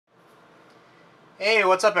Hey,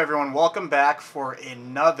 what's up everyone? Welcome back for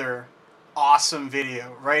another awesome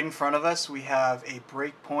video. Right in front of us we have a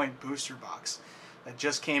BreakPoint booster box that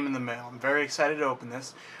just came in the mail. I'm very excited to open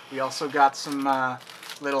this. We also got some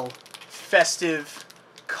little festive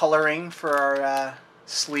coloring for our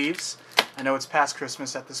sleeves. I know it's past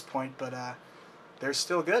Christmas at this point, but they're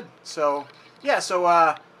still good. So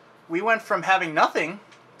yeah, we went from having nothing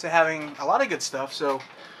to having a lot of good stuff. So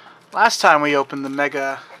last time we opened the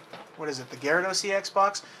Mega, what is it, the Gyarados EX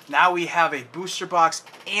box? Now we have a booster box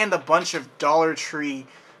and a bunch of Dollar Tree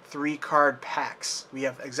 3-card packs. We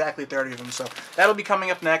have exactly 30 of them, so that'll be coming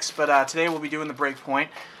up next. But today we'll be doing the BreakPoint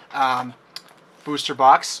booster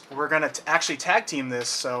box. We're going to actually tag team this,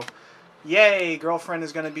 so yay, girlfriend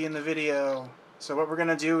is going to be in the video. So what we're going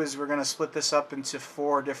to do is we're going to split this up into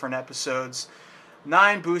 4 different episodes.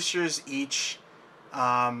 9 boosters each.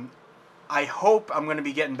 I hope I'm going to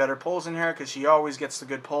be getting better pulls in here because she always gets the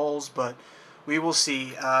good pulls, but we will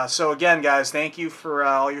see. So again, guys, thank you for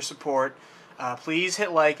all your support. Please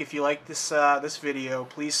hit like if you like this this video.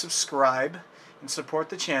 Please subscribe and support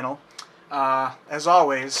the channel. As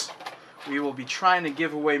always, we will be trying to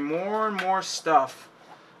give away more and more stuff,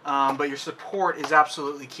 but your support is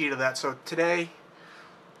absolutely key to that. So today,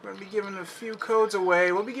 we're going to be giving a few codes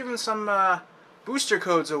away. We'll be giving some booster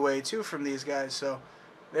codes away too from these guys. So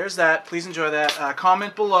there's that. Please enjoy that.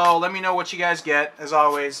 Comment below. Let me know what you guys get. As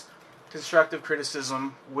always, constructive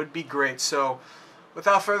criticism would be great. So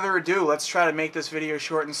without further ado, let's try to make this video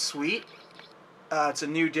short and sweet. It's a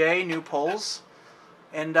new day, new polls.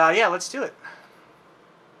 And yeah, let's do it.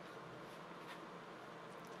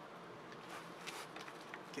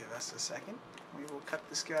 Give us a second. We will cut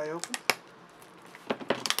this guy open.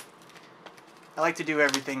 I like to do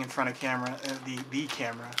everything in front of camera, the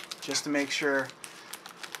camera, just to make sure,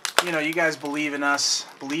 you know, you guys believe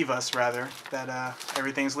us rather, that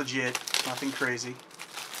everything's legit, nothing crazy.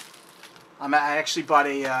 I actually bought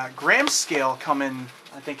a gram scale coming,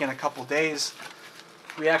 I think, in a couple days.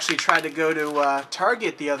 We actually tried to go to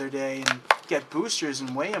Target the other day and get boosters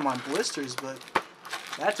and weigh them on blisters, but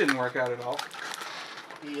that didn't work out at all.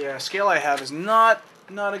 The scale I have is not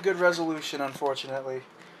a good resolution, unfortunately,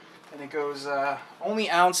 and it goes only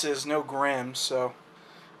ounces, no grams. So,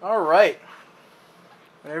 all right.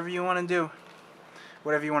 Whatever you want to do.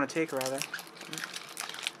 Whatever you want to take, rather.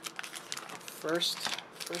 First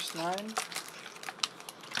 9. I'm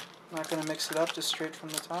not going to mix it up, just straight from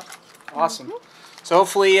the top. Awesome. So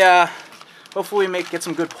hopefully we get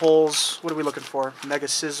some good pulls. What are we looking for? Mega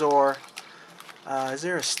Scizor. Is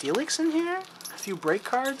there a Steelix in here? A few break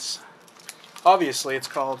cards? Obviously, it's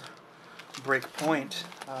called BreakPoint.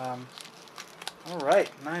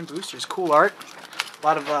 Alright, 9 boosters. Cool art. A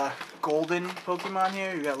lot of golden Pokemon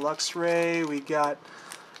here. We got Luxray, we got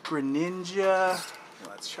Greninja.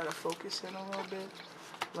 Let's try to focus in a little bit.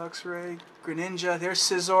 Luxray, Greninja. There's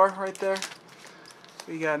Scizor right there.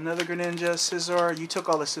 We got another Greninja, Scizor. You took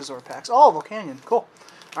all the Scizor packs. Oh, Volcanion. Cool.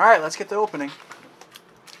 Alright, let's get the opening.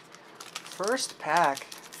 First pack.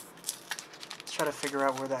 Let's try to figure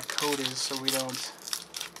out where that code is so we don't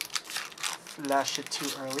flash it too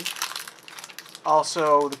early.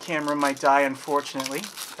 Also, the camera might die, unfortunately.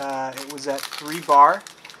 It was at 3 bar,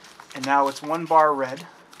 and now it's 1 bar red.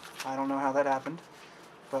 I don't know how that happened,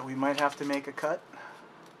 but we might have to make a cut.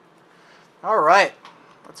 Alright,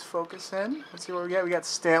 let's focus in. Let's see what we got. We got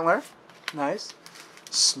Stantler. Nice.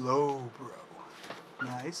 Slowbro.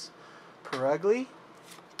 Nice. Perugly.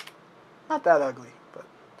 Not that ugly, but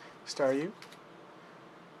Staryu.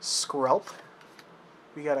 Skrelp.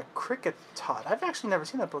 We got a Kricketot. I've actually never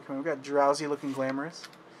seen that Pokemon. We got Drowsy looking glamorous.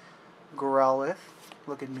 Growlithe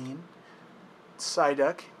looking mean.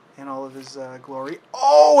 Psyduck in all of his glory.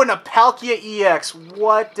 Oh, and a Palkia EX.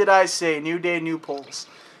 What did I say? New day, new polls.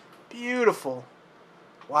 Beautiful.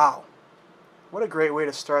 Wow. What a great way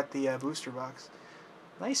to start the booster box.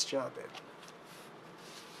 Nice job, babe.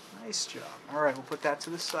 Nice job. Alright, we'll put that to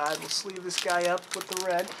the side. We'll sleeve this guy up with the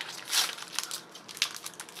red.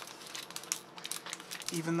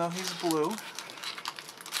 Even though he's blue.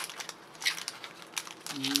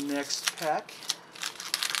 Next pack.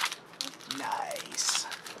 Nice.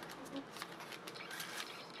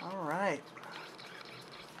 Alright.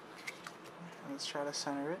 Let's try to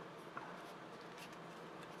center it.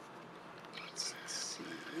 Let's see.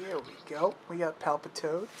 Here we go. We got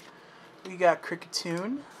Palpitoad. We got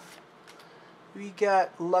Kricketune. We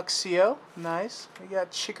got Luxio. Nice. We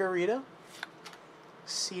got Chikorita.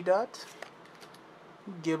 Seedot.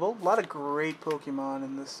 Gibble. A lot of great Pokemon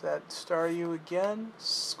in this set. Staryu again.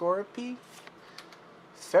 Scorpy.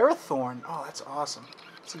 Ferrothorn. Oh, that's awesome.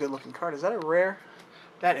 That's a good looking card. Is that a rare?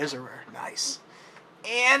 That is a rare. Nice.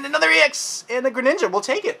 And another EX! And the Greninja. We'll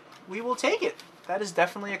take it. We will take it. That is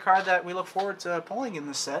definitely a card that we look forward to pulling in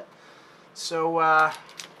this set. So,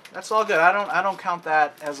 that's all good. I don't count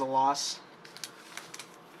that as a loss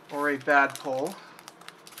or a bad pull.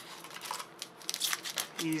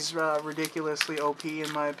 He's ridiculously OP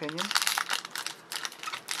in my opinion.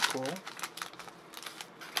 Cool.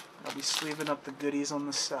 I'll be sleeving up the goodies on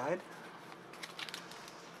the side.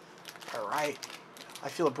 Alright. I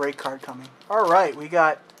feel a break card coming. Alright, we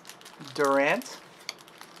got Durant.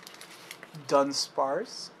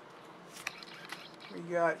 Dunsparce. We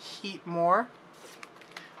got Heatmore.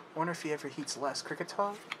 Wonder if he ever heats less.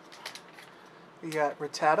 Kricketot. We got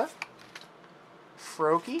Rattata.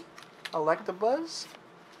 Froakie. Electabuzz.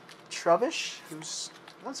 Trubbish,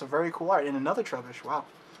 that's a very cool art. And another Trubbish. Wow.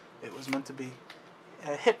 It was meant to be.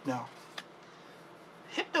 Hypno.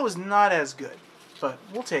 Hypno is not as good, but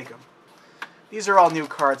we'll take them. These are all new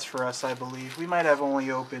cards for us, I believe. We might have only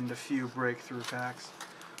opened a few breakthrough packs.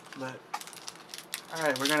 But,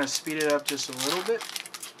 alright, we're going to speed it up just a little bit.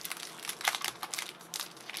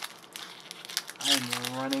 I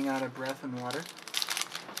am running out of breath and water.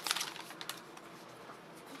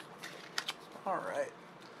 Alright.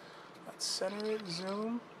 Let's center it,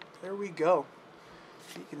 zoom. There we go.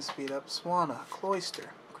 You can speed up. Swanna,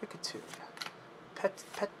 Cloyster, Kricketune,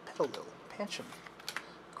 Petalil, Pancham,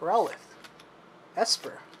 Growlithe,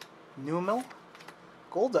 Esper, Numel,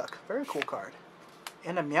 Golduck, very cool card,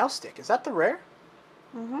 and a Meowstic. Is that the rare?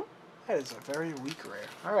 Mm-hmm. That is a very weak rare.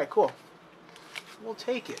 Alright, cool. We'll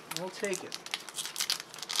take it. We'll take it.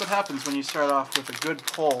 That's what happens when you start off with a good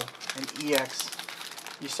pull and EX.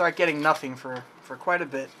 You start getting nothing for quite a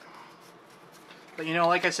bit. But you know,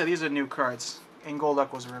 like I said, these are new cards. And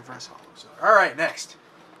Golduck was a reverse holo. So. Alright, next.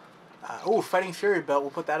 Oh, Fighting Fury Belt. We'll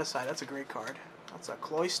put that aside. That's a great card. That's a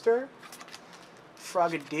Cloyster.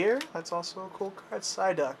 Frogadier. That's also a cool card.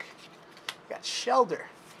 Psyduck. We got Shelder.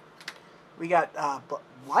 We got,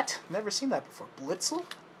 what? Never seen that before. Blitzel?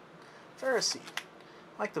 Pharisee.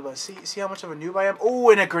 I like the buzz. See how much of a noob I am? Oh,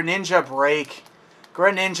 and a Greninja Break.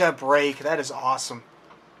 Greninja Break. That is awesome.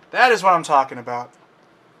 That is what I'm talking about.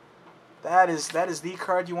 That is the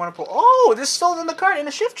card you want to pull. Oh, this is still in the card in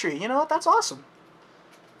a shift tree. You know what? That's awesome.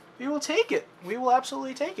 We will take it. We will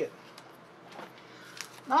absolutely take it.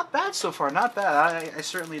 Not bad so far. Not bad. I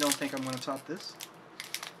certainly don't think I'm going to top this.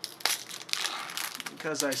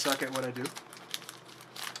 Because I suck at what I do.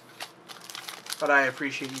 But I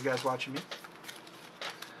appreciate you guys watching me.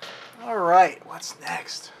 Alright, what's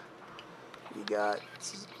next? We got,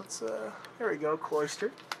 there we go,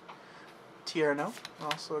 Cloyster. Tierno,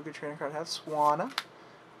 also a good training card to have. Swanna,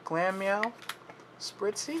 Glammeow,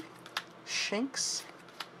 Spritzy, Shinx.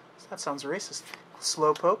 That sounds racist.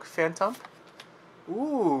 Slowpoke, Phantom.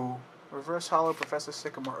 Ooh, reverse holo, Professor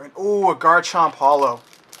Sycamore. And ooh, a Garchomp holo.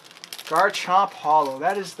 Garchomp holo.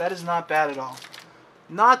 That is not bad at all.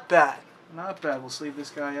 Not bad. Not bad. We'll sleeve this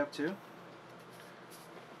guy up too.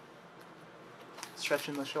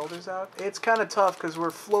 Stretching the shoulders out. It's kind of tough because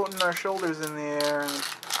we're floating our shoulders in the air. And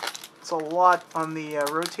it's a lot on the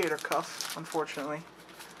rotator cuff, unfortunately.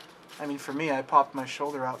 I mean, for me, I popped my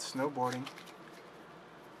shoulder out snowboarding.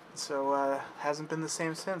 So, hasn't been the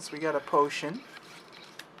same since. We got a potion,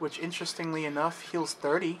 which interestingly enough heals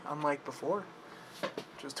 30, unlike before,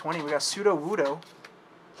 which was 20. We got Sudowoodo,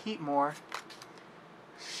 Heatmore,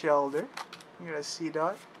 Shelder. You got a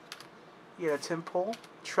Seedot. You got a Timpole,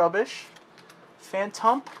 Trubbish,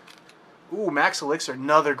 Phantump. Ooh, Max Elixir,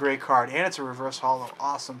 another great card, and it's a reverse holo.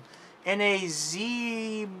 Awesome. And a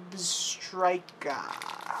Zebstrika.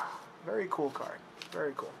 Very cool card.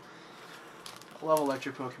 Very cool. I love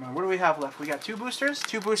electric Pokemon. What do we have left? We got 2 boosters?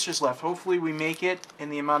 2 boosters left. Hopefully we make it in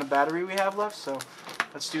the amount of battery we have left. So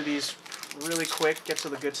let's do these really quick. Get to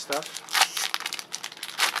the good stuff.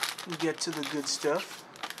 Get to the good stuff.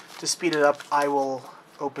 To speed it up, I will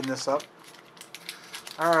open this up.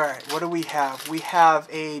 Alright, what do we have? We have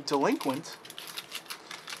a Delinquent.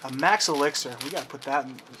 A Max Elixir. We gotta put that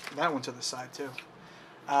one to the side too.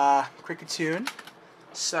 Kricketune,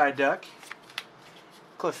 Psyduck,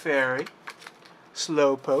 Clefairy,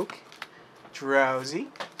 Slowpoke, Drowsy,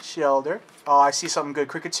 Shelder. Oh, I see something good.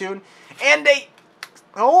 Kricketune, and a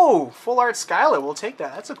Full Art Skyla. We'll take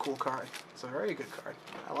that. That's a cool card. It's a very good card.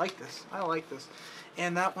 I like this. I like this.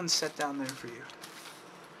 And that one's set down there for you.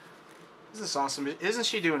 This is awesome. Isn't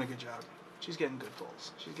she doing a good job? She's getting good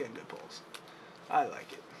pulls. She's getting good pulls. I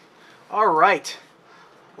like it. Alright.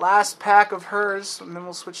 Last pack of hers, and then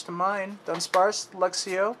we'll switch to mine. Dunsparce,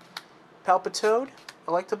 Luxio, Palpitoad,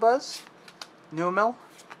 Electabuzz, Numel,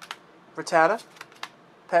 Rattata,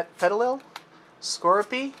 Petalil,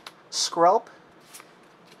 Scorpy, Skrelp,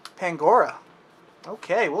 Pangora.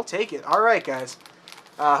 Okay, we'll take it. All right, guys.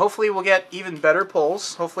 Hopefully we'll get even better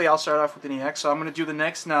pulls. Hopefully I'll start off with an EX. So I'm going to do the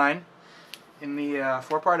next 9 in the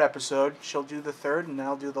 4-part episode. She'll do the 3rd, and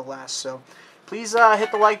I'll do the last. So please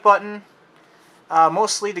hit the like button,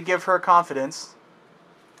 mostly to give her confidence.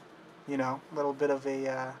 You know, a little bit of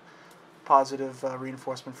a positive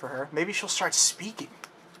reinforcement for her. Maybe she'll start speaking.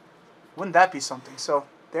 Wouldn't that be something? So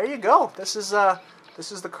there you go. This is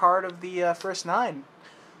the card of the first 9.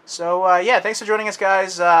 So yeah, thanks for joining us,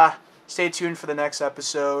 guys. Stay tuned for the next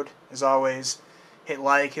episode. As always, hit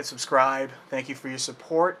like, hit subscribe. Thank you for your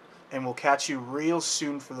support, and we'll catch you real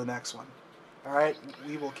soon for the next one. All right,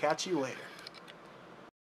 we will catch you later.